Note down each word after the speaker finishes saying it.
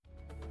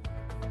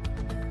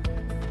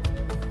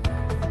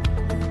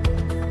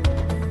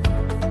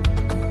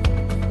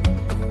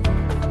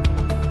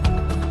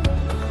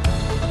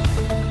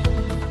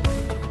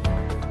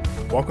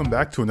welcome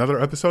back to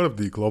another episode of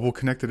the Global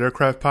Connected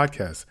Aircraft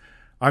Podcast.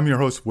 I'm your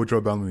host,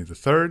 Woodrow Bellamy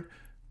III.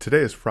 Today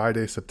is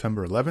Friday,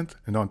 September 11th,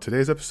 and on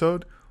today's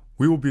episode,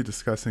 we will be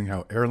discussing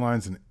how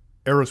airlines and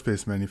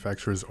aerospace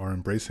manufacturers are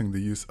embracing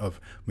the use of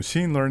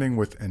machine learning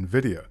with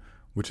NVIDIA,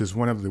 which is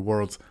one of the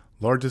world's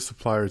largest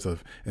suppliers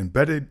of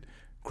embedded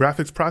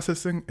graphics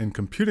processing and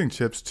computing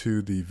chips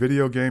to the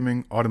video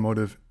gaming,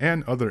 automotive,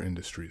 and other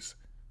industries.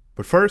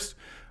 But first,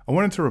 I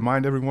wanted to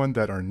remind everyone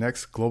that our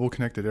next Global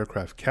Connected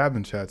Aircraft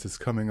Cabin Chats is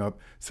coming up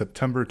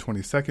September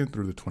 22nd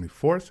through the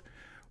 24th.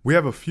 We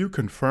have a few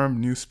confirmed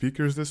new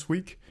speakers this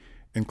week,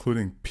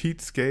 including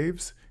Pete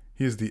Scaves.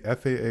 He is the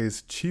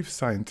FAA's Chief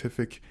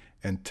Scientific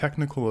and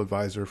Technical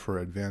Advisor for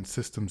Advanced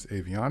Systems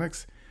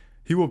Avionics.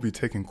 He will be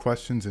taking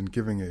questions and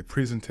giving a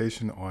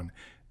presentation on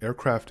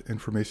aircraft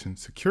information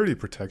security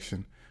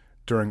protection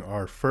during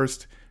our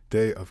first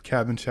day of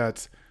Cabin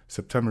Chats,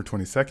 September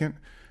 22nd.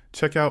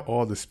 Check out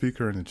all the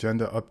speaker and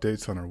agenda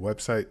updates on our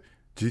website,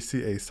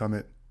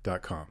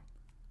 gcasummit.com.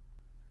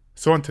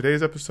 So on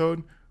today's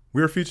episode,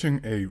 we are featuring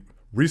a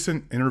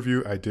recent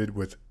interview I did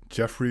with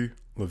Jeffrey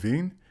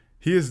Levine.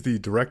 He is the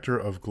Director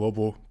of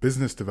Global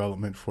Business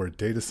Development for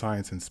Data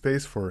Science and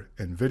Space for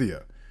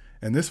NVIDIA.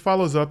 And this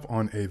follows up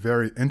on a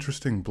very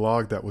interesting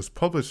blog that was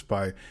published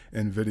by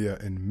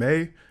NVIDIA in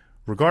May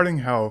regarding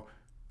how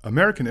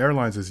American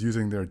Airlines is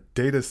using their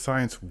data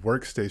science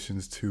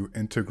workstations to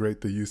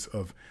integrate the use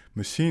of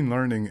machine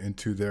learning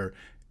into their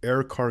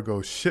air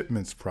cargo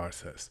shipments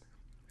process.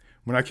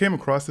 When I came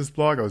across this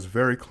blog, I was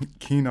very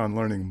keen on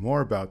learning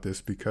more about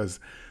this because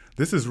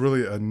this is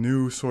really a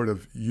new sort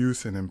of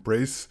use and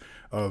embrace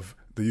of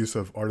the use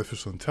of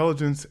artificial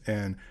intelligence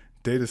and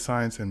data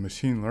science and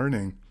machine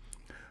learning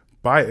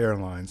by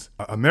airlines.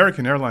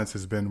 American Airlines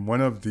has been one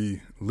of the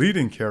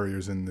leading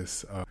carriers in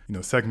this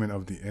segment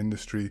of the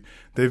industry.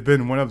 They've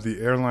been one of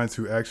the airlines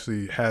who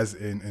actually has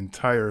an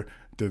entire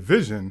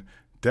division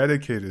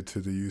dedicated to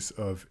the use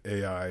of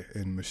AI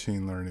and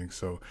machine learning.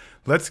 So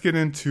let's get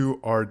into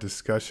our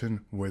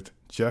discussion with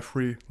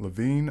Jeffrey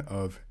Levine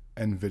of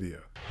NVIDIA.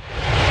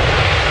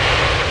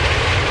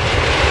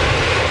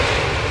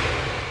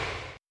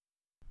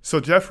 So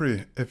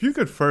Jeffrey, if you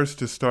could first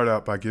just start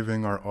out by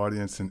giving our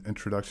audience an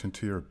introduction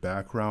to your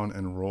background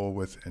and role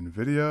with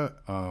NVIDIA,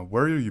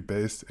 where are you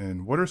based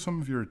and what are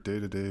some of your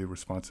day-to-day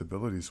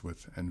responsibilities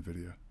with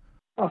NVIDIA?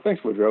 Oh,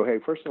 thanks, Woodrow. Hey,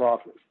 first of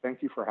all,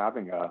 thank you for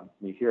having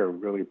me here.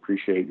 Really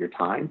appreciate your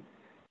time.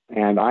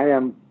 And I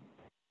am,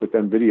 with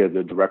NVIDIA,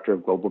 the Director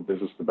of Global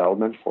Business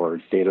Development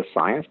for Data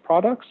Science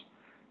Products.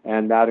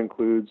 And that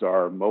includes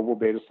our mobile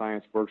data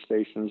science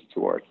workstations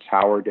to our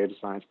tower data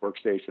science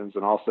workstations.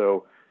 And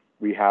also,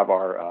 we have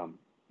our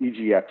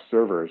EGX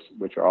servers,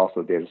 which are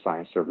also data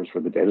science servers for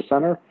the data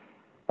center,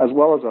 as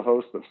well as a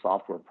host of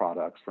software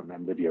products from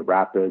NVIDIA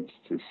Rapids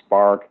to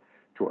Spark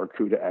to our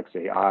CUDA-X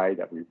AI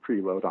that we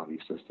preload on these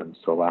systems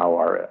to allow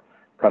our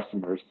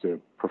customers to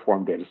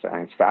perform data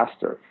science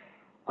faster.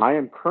 I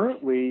am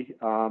currently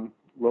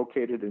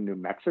located in New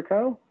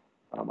Mexico.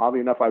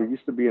 Oddly enough, I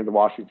used to be in the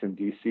Washington,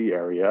 D.C.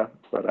 area,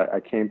 but I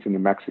came to New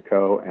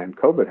Mexico and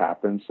COVID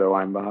happened, so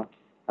I'm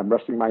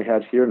resting my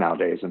head here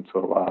nowadays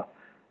until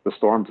the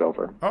storm's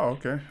over. Oh,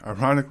 okay.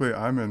 Ironically,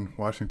 I'm in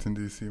Washington,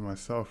 D.C.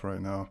 myself right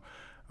now.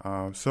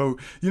 So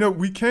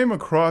we came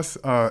across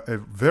a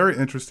very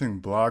interesting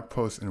blog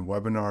post and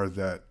webinar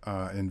that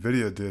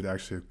NVIDIA did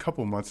actually a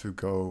couple months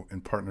ago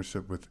in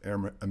partnership with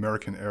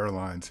American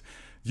Airlines,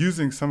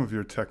 using some of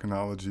your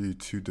technology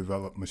to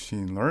develop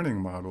machine learning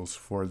models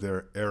for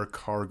their air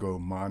cargo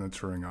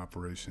monitoring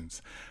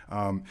operations.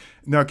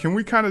 Now, can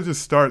we kind of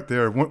just start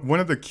there? One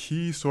of the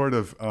key sort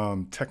of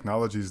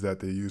technologies that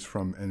they use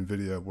from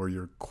NVIDIA were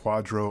your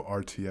Quadro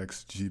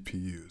RTX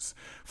GPUs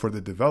for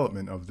the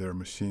development of their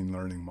machine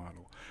learning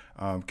model.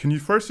 Can you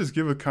first just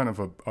give a kind of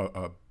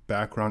a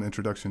background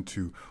introduction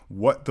to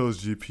what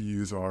those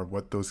GPUs are,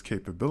 what those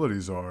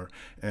capabilities are,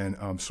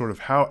 and sort of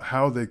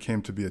how they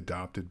came to be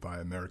adopted by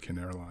American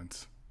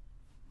Airlines?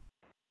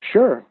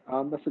 Sure.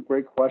 That's a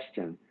great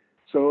question.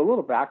 So a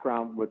little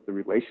background with the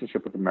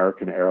relationship with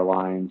American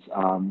Airlines.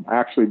 I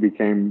actually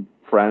became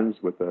friends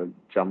with a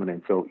gentleman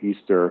named Phil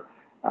Easter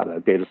at a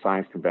data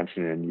science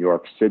convention in New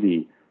York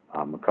City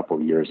a couple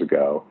of years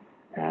ago.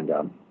 And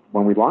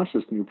when we launched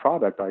this new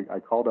product, I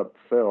called up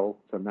Phil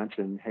to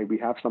mention, hey, we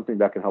have something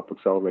that can help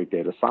accelerate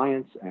data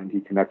science, and he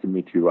connected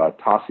me to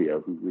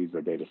Tassio, who leads our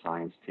data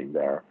science team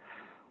there.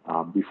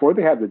 Before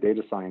they had the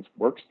data science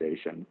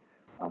workstation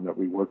that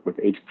we worked with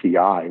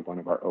HPI, one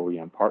of our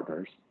OEM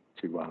partners,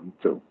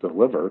 to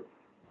deliver,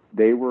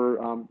 they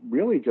were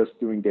really just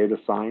doing data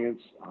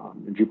science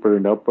in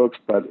Jupyter Notebooks,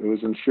 but it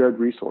was in shared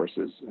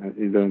resources,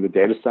 either in the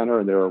data center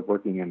or they were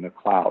working in the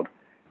cloud.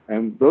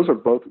 And those are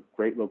both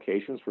great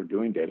locations for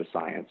doing data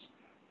science.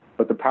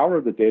 But the power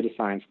of the data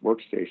science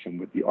workstation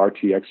with the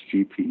RTX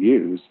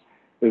GPUs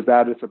is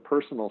that it's a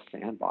personal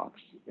sandbox.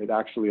 It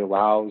actually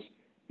allows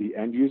the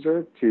end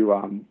user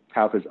to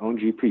have his own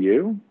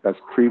GPU that's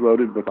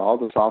preloaded with all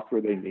the software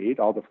they need,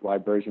 all the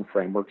libraries and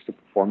frameworks to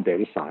perform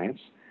data science.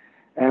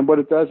 And what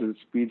it does is it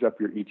speeds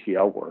up your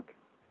ETL work.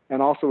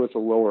 and also it's a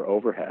lower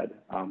overhead.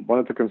 One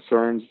of the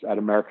concerns at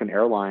American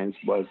Airlines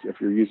was if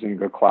you're using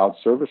a cloud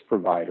service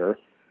provider,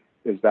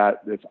 is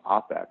that it's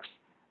OpEx.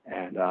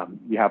 And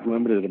you have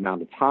limited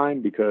amount of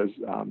time because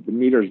the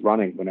meter is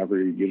running whenever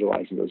you're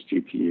utilizing those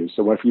GPUs.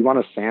 So if you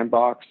want to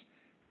sandbox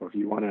or if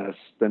you want to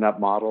spin up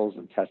models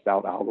and test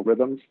out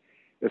algorithms,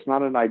 it's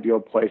not an ideal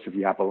place if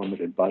you have a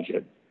limited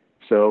budget.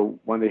 So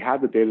when they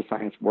had the data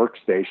science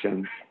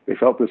workstation, they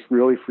felt this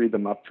really freed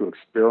them up to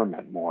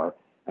experiment more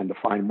and to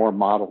find more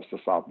models to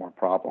solve more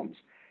problems.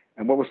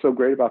 And what was so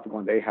great about the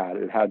one they had,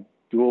 it had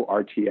dual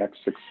RTX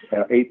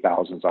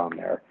 8000s on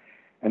there.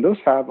 And those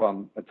have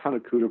a ton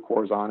of CUDA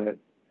cores on it.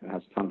 It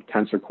has a ton of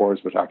tensor cores,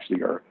 which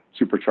actually are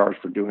supercharged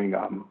for doing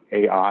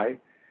AI.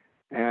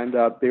 And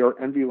they are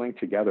NVLink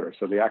together.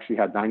 So they actually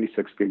had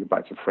 96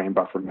 gigabytes of frame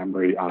buffer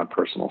memory on a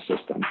personal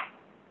system.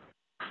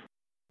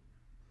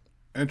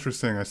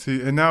 Interesting. I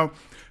see. And now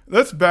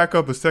let's back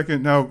up a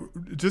second. Now,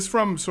 just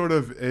from sort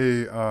of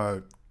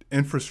a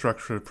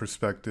infrastructure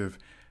perspective,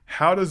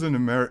 how does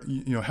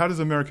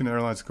American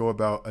Airlines go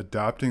about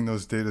adopting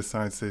those data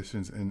science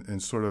stations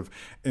and sort of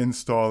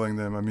installing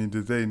them? I mean,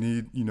 do they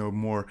need,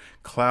 more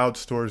cloud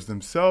storage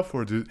themselves,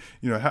 or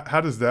how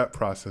does that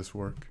process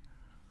work?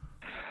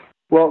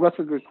 Well, that's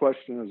a good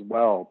question as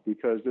well,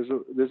 because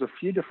there's a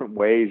few different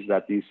ways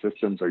that these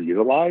systems are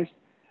utilized.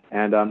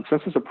 And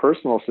since it's a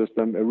personal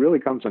system, it really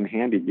comes in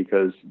handy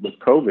because with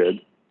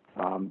COVID,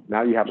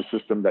 now you have a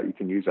system that you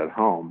can use at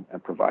home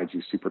and provides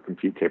you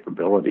supercompute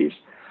capabilities.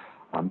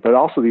 But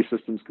also these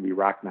systems can be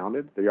rack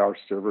mounted. They are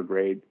server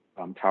grade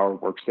tower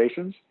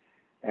workstations,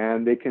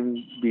 and they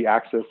can be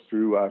accessed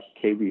through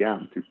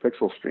KVM, through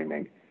pixel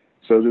streaming.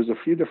 So there's a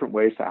few different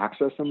ways to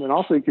access them. And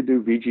also you could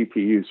do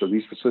vGPU. So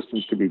these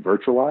systems can be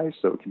virtualized.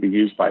 So it can be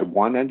used by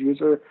one end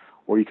user,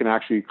 or you can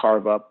actually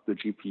carve up the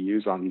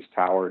GPUs on these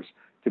towers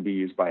to be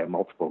used by a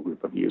multiple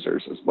group of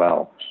users as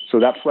well. So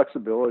that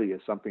flexibility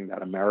is something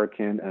that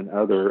American and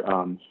other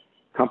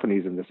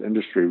companies in this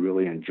industry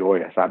really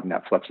enjoy, as having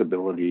that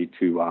flexibility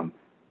to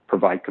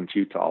provide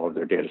compute to all of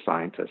their data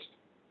scientists.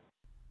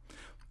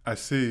 I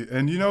see.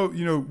 And,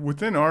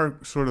 within our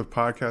sort of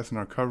podcast and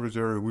our coverage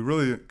area, we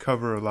really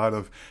cover a lot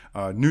of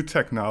new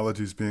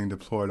technologies being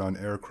deployed on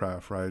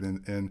aircraft, right?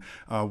 And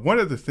one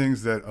of the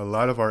things that a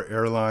lot of our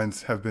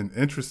airlines have been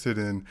interested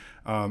in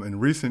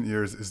recent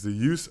years is the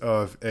use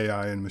of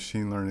AI and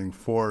machine learning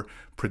for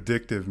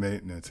predictive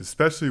maintenance,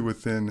 especially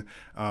within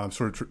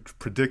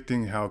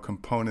predicting how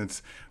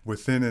components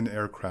within an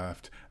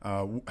aircraft,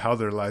 how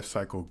their life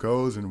cycle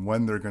goes and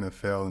when they're going to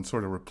fail, and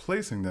sort of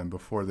replacing them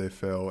before they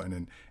fail in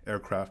an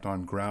aircraft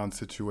on ground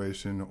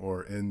situation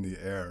or in the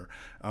air.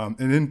 And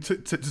then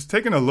just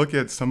taking a look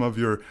at some of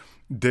your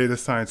data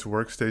science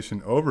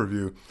workstation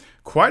overview,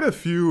 quite a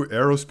few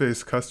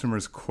aerospace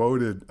customers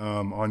quoted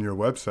on your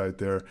website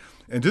there.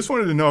 And just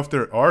wanted to know if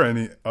there are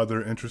any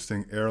other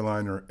interesting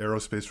airline or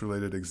aerospace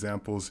related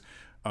examples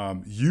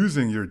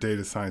using your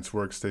data science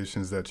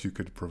workstations that you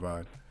could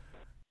provide.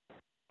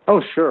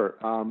 Oh, sure.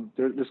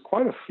 There's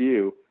quite a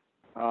few.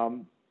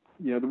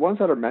 The ones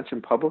that are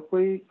mentioned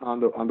publicly on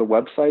the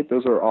website,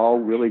 those are all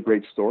really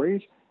great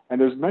stories. And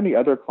there's many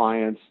other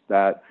clients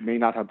that may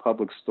not have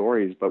public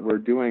stories, but we're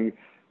doing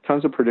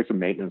tons of predictive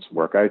maintenance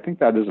work. I think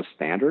that is a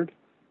standard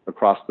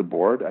across the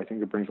board. I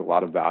think it brings a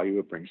lot of value.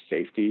 It brings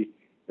safety.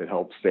 It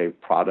helps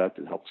save product.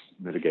 It helps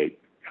mitigate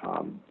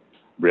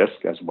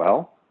risk as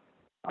well.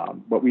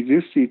 What we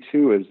do see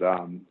too is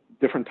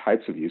different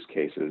types of use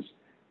cases.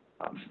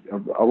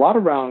 A lot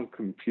around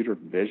computer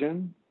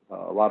vision,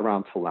 a lot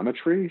around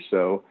telemetry.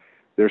 So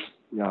they're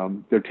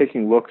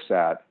taking looks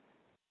at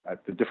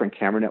the different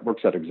camera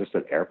networks that exist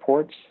at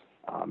airports.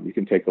 You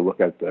can take a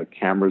look at the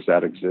cameras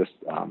that exist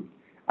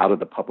out of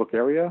the public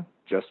area,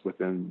 just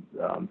within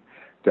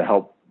to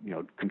help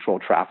control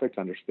traffic, to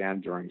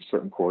understand during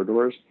certain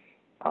corridors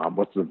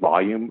what's the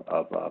volume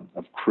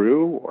of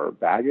crew or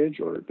baggage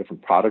or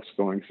different products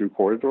going through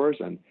corridors,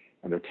 and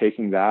they're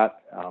taking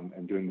that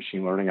and doing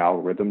machine learning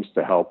algorithms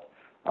to help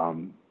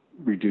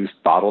reduce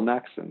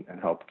bottlenecks and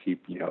help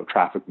keep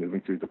traffic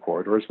moving through the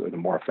corridors in a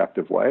more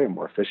effective way, a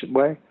more efficient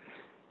way.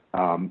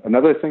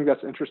 Another thing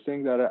that's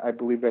interesting that I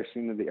believe I've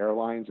seen in the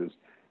airlines is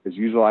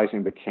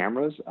utilizing the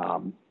cameras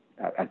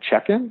at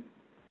check-in.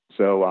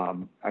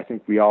 So I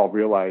think we all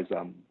realize,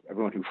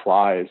 everyone who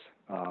flies,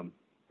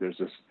 there's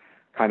this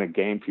kind of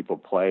game people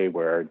play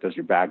where does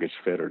your baggage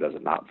fit or does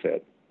it not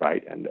fit,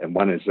 right? And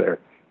when is there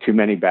too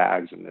many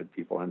bags, and then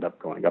people end up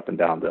going up and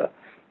down the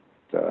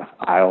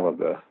aisle of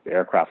the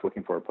aircraft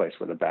looking for a place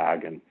for the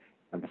bag. And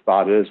the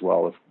thought is,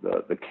 well,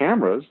 if the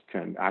cameras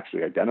can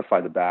actually identify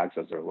the bags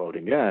as they're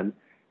loading in,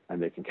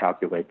 and they can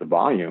calculate the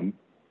volume,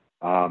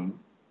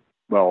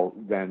 well,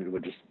 then it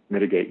would just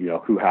mitigate,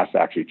 who has to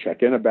actually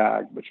check in a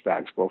bag, which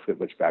bags will fit,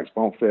 which bags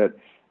won't fit,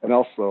 and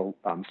also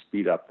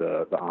speed up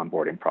the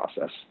onboarding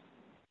process.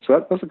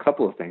 So that's a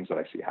couple of things that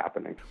I see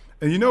happening.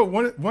 And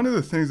one of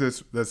the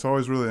things that's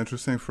always really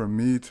interesting for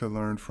me to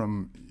learn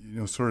from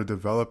sort of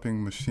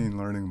developing machine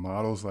learning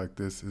models like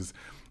this is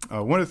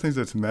one of the things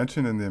that's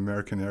mentioned in the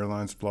American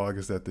Airlines blog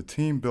is that the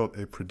team built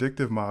a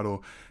predictive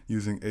model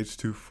using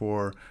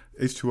H204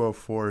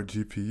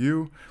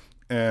 GPU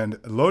and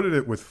loaded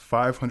it with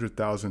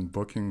 500,000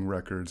 booking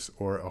records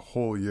or a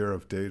whole year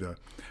of data.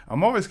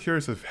 I'm always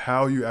curious of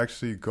how you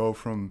actually go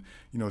from,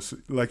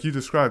 like you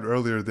described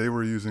earlier, they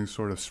were using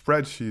sort of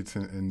spreadsheets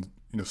and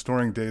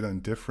storing data in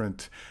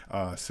different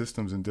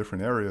systems in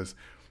different areas.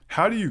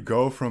 How do you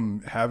go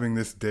from having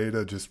this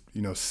data just,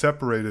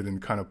 separated and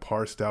kind of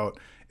parsed out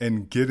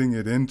and getting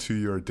it into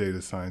your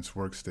data science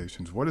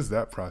workstations? What is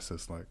that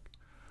process like?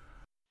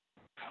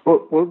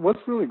 Well, what's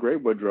really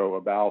great, Woodrow,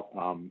 about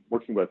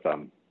working with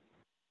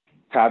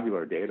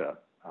tabular data,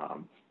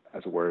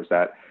 as it were, is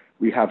that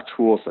we have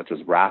tools such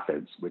as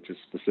Rapids, which is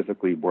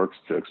specifically works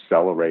to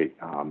accelerate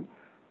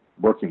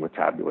working with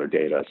tabular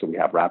data. So we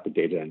have rapid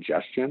data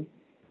ingestion.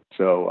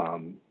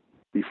 So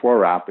before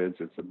Rapids,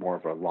 it's more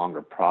of a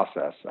longer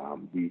process.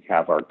 We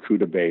have our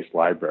CUDA-based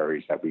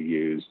libraries that we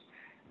use,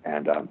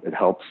 and it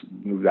helps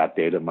move that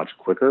data much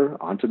quicker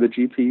onto the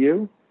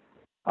GPU.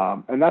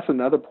 And that's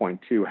another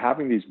point, too.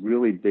 Having these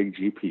really big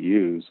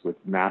GPUs with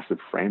massive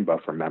frame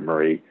buffer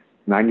memory,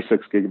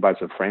 96 gigabytes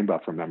of frame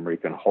buffer memory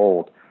can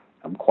hold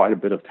quite a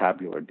bit of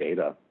tabular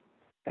data.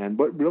 And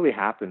what really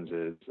happens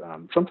is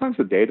sometimes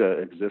the data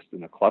exists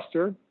in a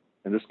cluster.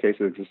 In this case,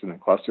 it exists in a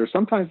cluster.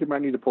 Sometimes you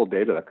might need to pull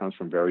data that comes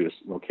from various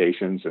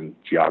locations and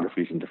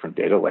geographies in different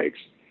data lakes.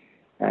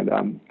 And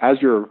as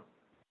you're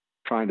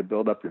trying to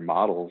build up your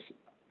models,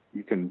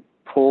 you can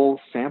pull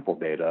sample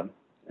data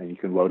and you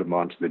can load them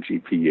onto the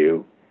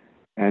GPU.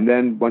 And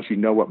then once you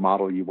know what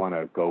model you want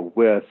to go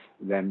with,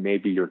 then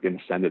maybe you're going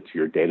to send it to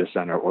your data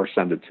center or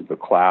send it to the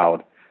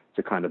cloud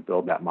to kind of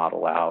build that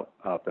model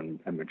up and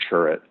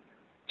mature it.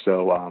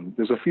 So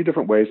there's a few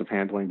different ways of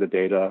handling the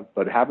data,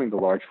 but having the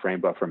large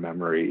frame buffer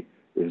memory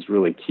is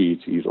really key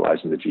to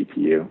utilizing the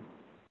GPU.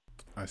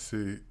 I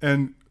see.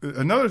 And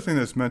another thing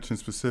that's mentioned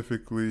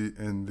specifically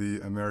in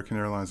the American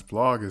Airlines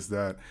blog is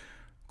that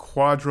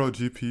Quadro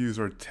GPUs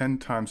are 10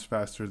 times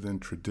faster than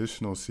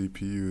traditional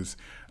CPUs.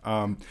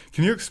 Can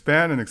you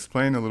expand and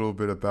explain a little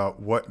bit about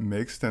what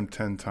makes them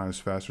 10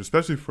 times faster,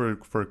 especially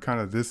for kind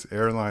of this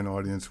airline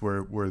audience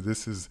where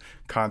this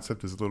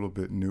concept is a little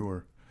bit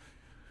newer?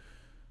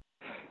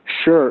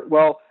 Sure.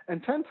 Well,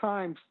 and 10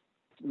 times,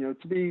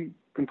 to be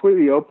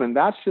completely open,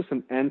 that's just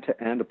an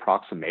end-to-end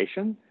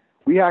approximation.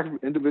 We have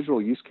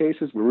individual use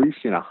cases where we've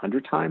seen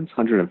 100 times,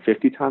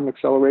 150 time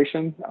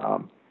acceleration.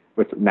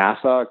 With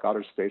NASA,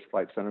 Goddard Space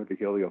Flight Center, the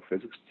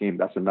heliophysics team,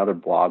 that's another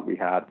blog we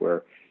had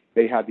where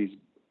they had these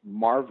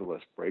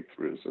marvelous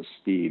breakthroughs of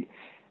speed.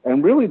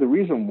 And really the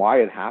reason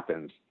why it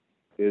happens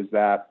is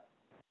that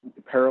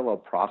parallel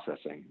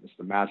processing, it's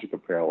the magic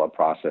of parallel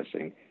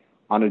processing.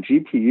 On a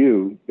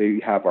GPU,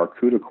 they have our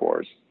CUDA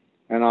cores.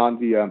 And on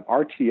the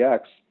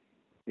RTX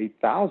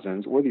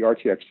 8000s or the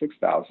RTX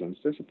 6000s,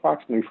 there's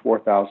approximately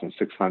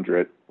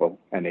 4,600,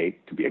 and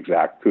 8 to be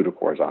exact, CUDA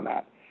cores on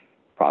that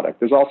product.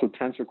 There's also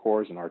tensor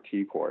cores and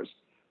RT cores.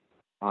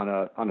 On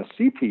a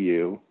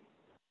CPU,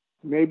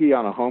 maybe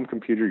on a home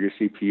computer, your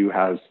CPU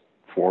has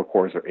 4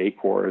 cores or 8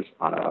 cores.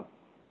 On a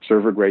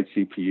server-grade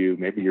CPU,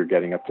 maybe you're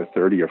getting up to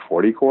 30 or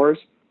 40 cores.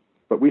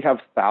 But we have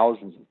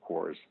thousands of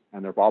cores,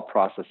 and they're all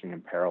processing in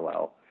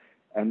parallel.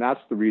 And that's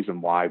the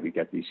reason why we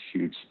get these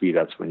huge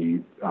speedups when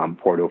you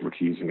port over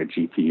to using a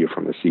GPU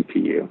from the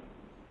CPU.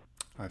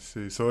 I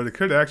see. So it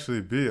could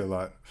actually be a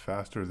lot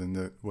faster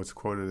than what's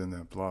quoted in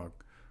that blog.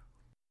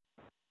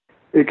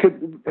 It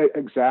could,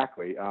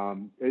 exactly.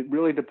 It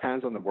really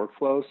depends on the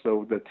workflow.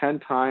 So the 10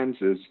 times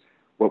is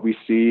what we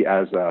see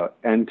as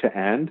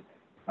end-to-end.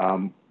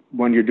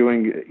 When you're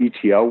doing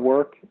ETL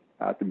work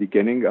at the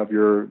beginning of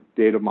your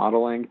data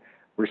modeling,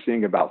 we're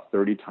seeing about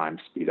 30 times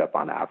speed up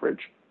on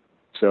average.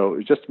 So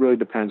it just really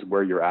depends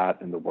where you're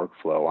at in the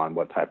workflow on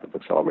what type of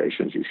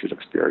accelerations you should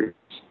experience.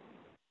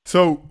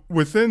 So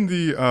within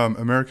the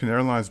American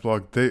Airlines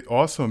blog, they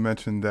also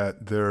mentioned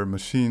that their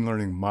machine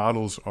learning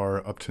models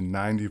are up to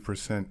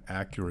 90%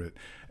 accurate.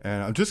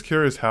 And I'm just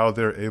curious how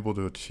they're able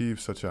to achieve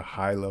such a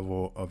high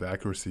level of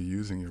accuracy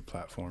using your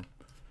platform.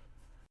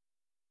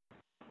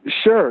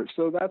 Sure.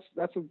 So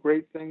that's a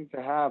great thing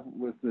to have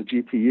with the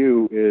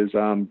GPU is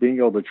being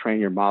able to train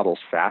your models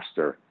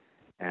faster.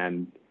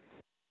 And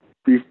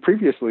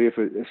previously,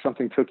 if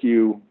something took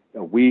you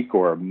a week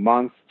or a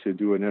month to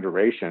do an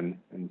iteration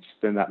and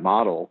spin that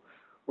model,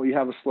 well, you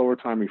have a slower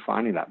time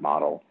refining that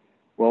model.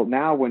 Well,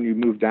 now when you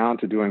move down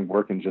to doing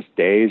work in just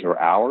days or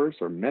hours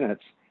or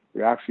minutes,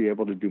 you're actually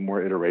able to do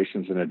more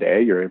iterations in a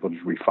day. You're able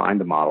to refine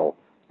the model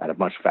at a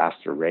much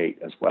faster rate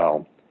as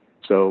well.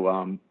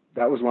 So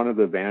that was one of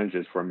the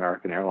advantages for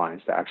American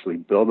Airlines to actually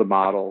build a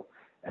model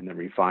and then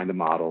refine the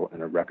model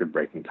in a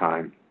record-breaking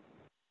time.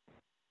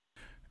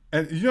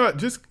 And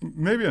just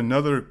maybe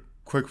another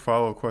quick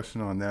follow-up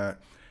question on that.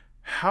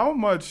 How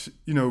much,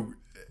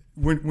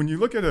 when you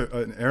look at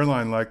an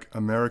airline like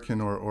American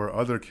or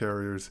other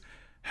carriers,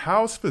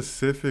 how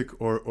specific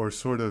or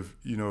sort of,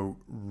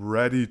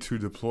 ready to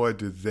deploy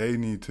do they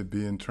need to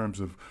be in terms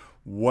of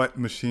what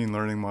machine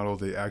learning model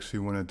they actually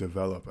want to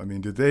develop? I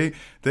mean, do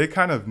they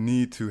kind of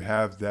need to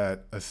have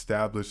that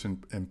established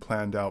and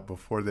planned out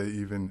before they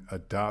even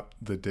adopt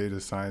the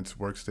data science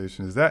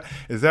workstation? Is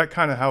that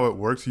kind of how it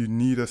works? You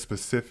need a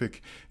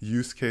specific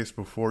use case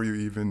before you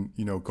even,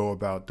 go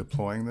about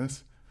deploying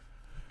this?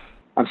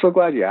 I'm so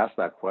glad you asked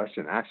that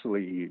question.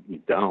 Actually, you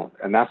don't.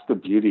 And that's the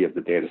beauty of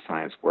the data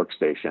science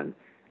workstation.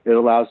 It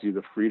allows you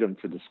the freedom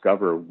to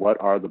discover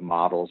what are the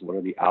models, what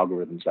are the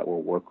algorithms that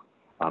will work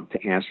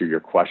to answer your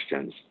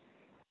questions.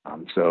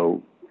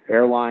 So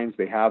airlines,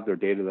 they have their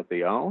data that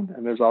they own,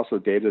 and there's also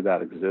data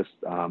that exists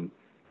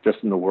just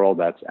in the world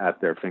that's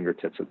at their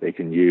fingertips that they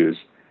can use.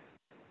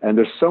 And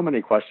there's so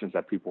many questions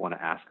that people want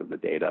to ask of the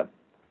data.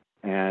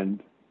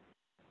 And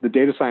the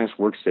data science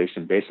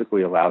workstation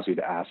basically allows you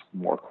to ask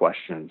more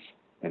questions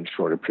in a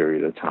shorter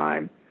period of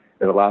time.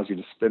 It allows you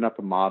to spin up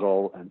a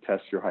model and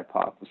test your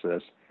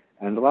hypothesis,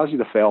 and it allows you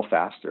to fail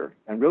faster.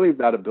 And really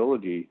that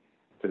ability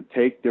to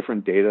take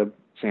different data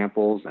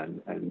samples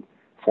and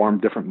form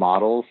different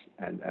models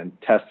and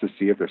test to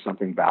see if there's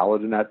something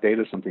valid in that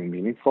data, something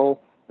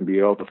meaningful, and be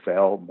able to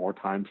fail more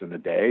times in a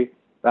day,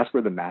 that's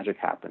where the magic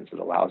happens. It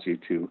allows you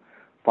to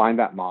find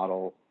that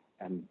model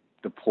and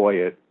deploy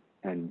it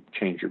and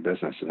change your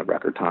business in a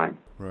record time.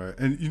 Right.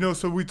 And,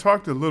 so we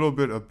talked a little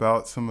bit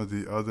about some of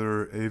the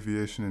other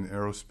aviation and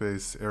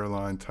aerospace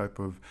airline type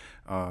of,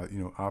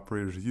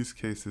 operators use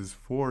cases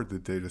for the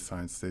data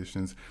science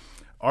stations.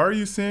 Are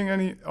you seeing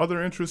any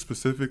other interest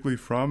specifically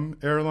from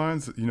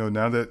airlines?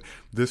 Now that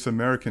this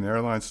American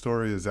Airlines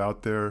story is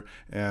out there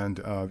and,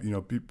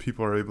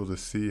 people are able to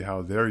see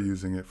how they're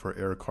using it for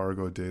air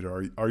cargo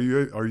data, are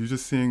you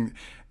just seeing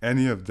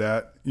any of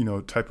that,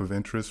 type of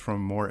interest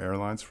from more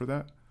airlines for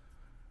that?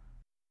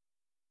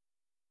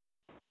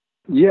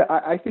 Yeah,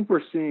 I think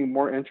we're seeing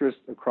more interest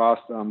across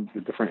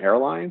the different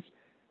airlines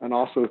and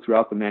also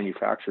throughout the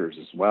manufacturers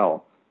as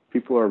well.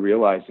 People are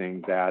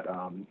realizing that,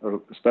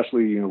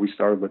 especially, we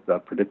started with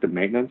predictive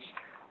maintenance,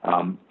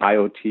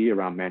 IoT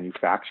around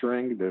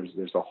manufacturing.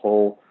 There's a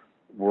whole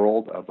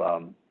world of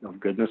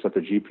goodness that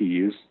the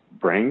GPUs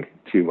bring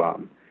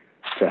to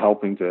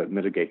helping to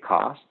mitigate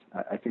cost.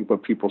 I think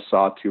what people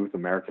saw too with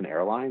American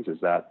Airlines is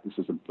that this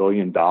is $1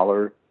 billion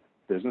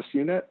business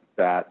unit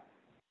that,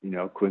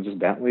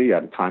 coincidentally,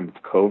 at a time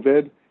of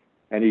COVID,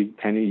 any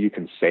penny you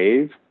can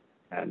save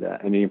and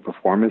any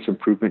performance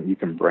improvement you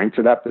can bring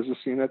to that business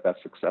unit that's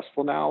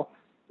successful now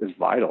is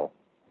vital.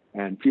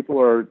 And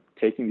people are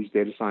taking these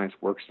data science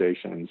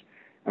workstations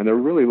and they're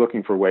really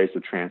looking for ways to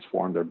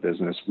transform their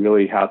business,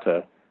 really how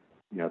to,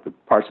 the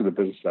parts of the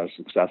business that are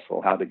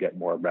successful, how to get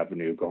more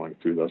revenue going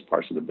through those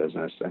parts of the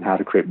business and how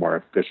to create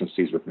more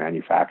efficiencies with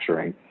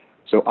manufacturing.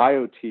 So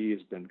IoT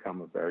has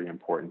become a very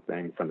important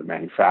thing from the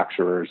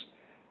manufacturers.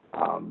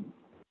 And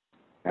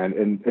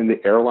in the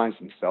airlines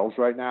themselves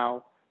right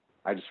now,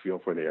 I just feel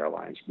for the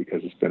airlines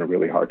because it's been a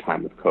really hard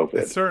time with COVID.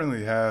 It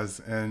certainly has.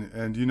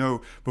 And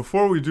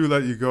before we do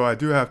let you go, I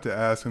do have to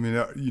ask,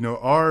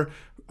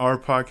 our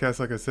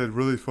podcast, like I said,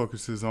 really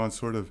focuses on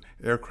sort of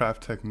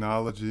aircraft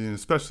technology and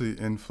especially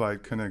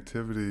in-flight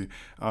connectivity.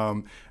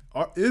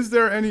 Is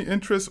there any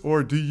interest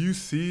or do you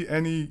see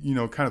any,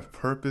 kind of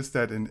purpose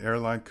that an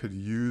airline could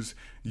use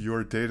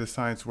your data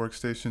science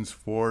workstations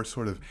for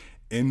sort of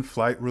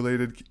in-flight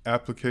related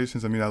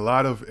applications? I mean, a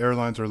lot of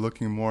airlines are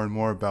looking more and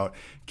more about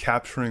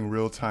capturing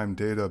real-time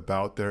data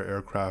about their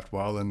aircraft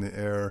while in the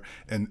air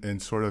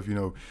and sort of,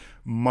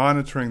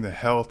 monitoring the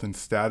health and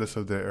status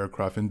of their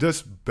aircraft and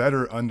just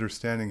better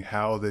understanding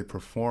how they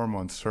perform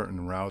on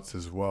certain routes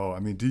as well. I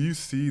mean, do you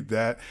see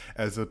that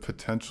as a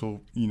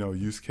potential,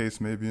 use case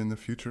maybe in the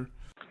future?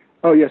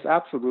 Oh, yes,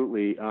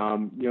 absolutely.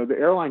 The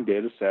airline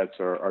data sets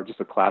are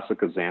just a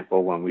classic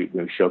example when we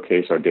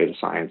showcase our data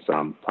science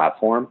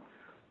platform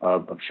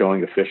of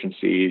showing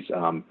efficiencies,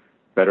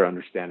 better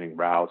understanding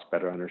routes,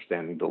 better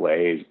understanding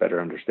delays, better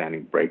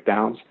understanding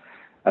breakdowns,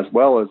 as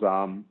well as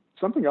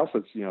something else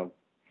that's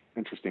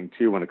interesting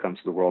too when it comes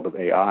to the world of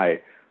AI.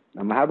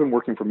 I have been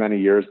working for many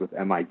years with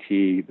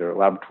MIT, their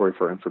Laboratory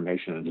for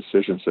Information and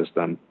Decision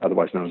System,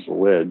 otherwise known as the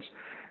LIDS,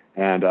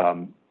 and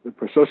the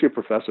Associate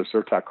Professor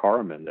Sirtak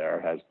Karaman there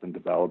has been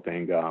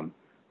developing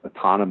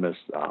autonomous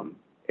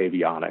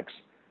avionics.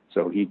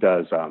 So he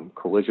does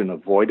collision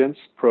avoidance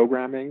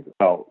programming.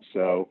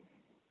 So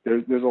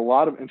there's a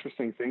lot of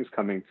interesting things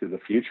coming to the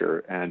future,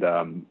 and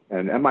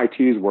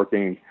MIT is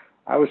working,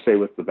 I would say,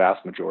 with the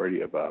vast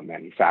majority of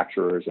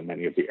manufacturers and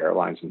many of the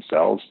airlines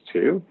themselves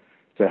too,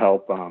 to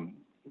help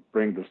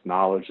bring this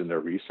knowledge and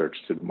their research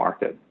to the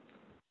market.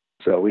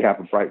 So we have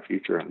a bright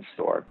future in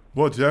store.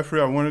 Well, Jeffrey,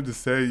 I wanted to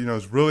say,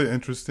 it's really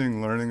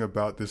interesting learning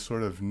about this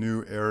sort of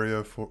new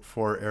area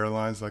for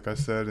airlines, like I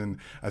said, and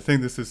I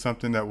think this is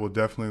something that we'll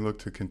definitely look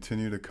to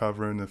continue to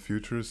cover in the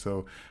future.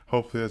 So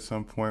hopefully at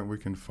some point we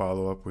can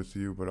follow up with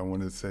you. But I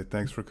wanted to say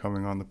thanks for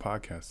coming on the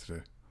podcast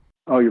today.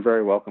 Oh, you're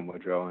very welcome,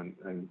 Woodrow,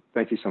 and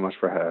thank you so much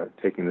for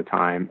taking the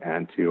time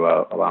and to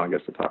allowing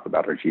us to talk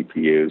about our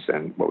GPUs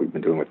and what we've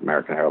been doing with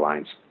American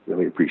Airlines.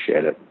 Really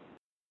appreciate it.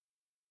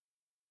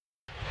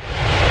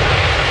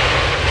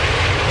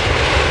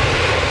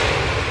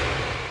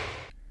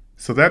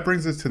 So that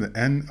brings us to the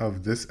end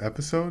of this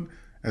episode.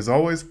 As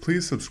always,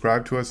 please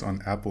subscribe to us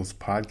on Apple's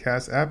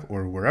podcast app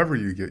or wherever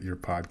you get your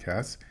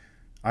podcasts.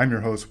 I'm your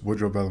host,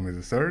 Woodrow Bellamy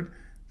III.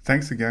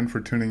 Thanks again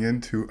for tuning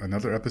in to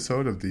another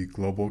episode of the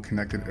Global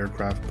Connected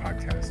Aircraft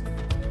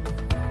Podcast.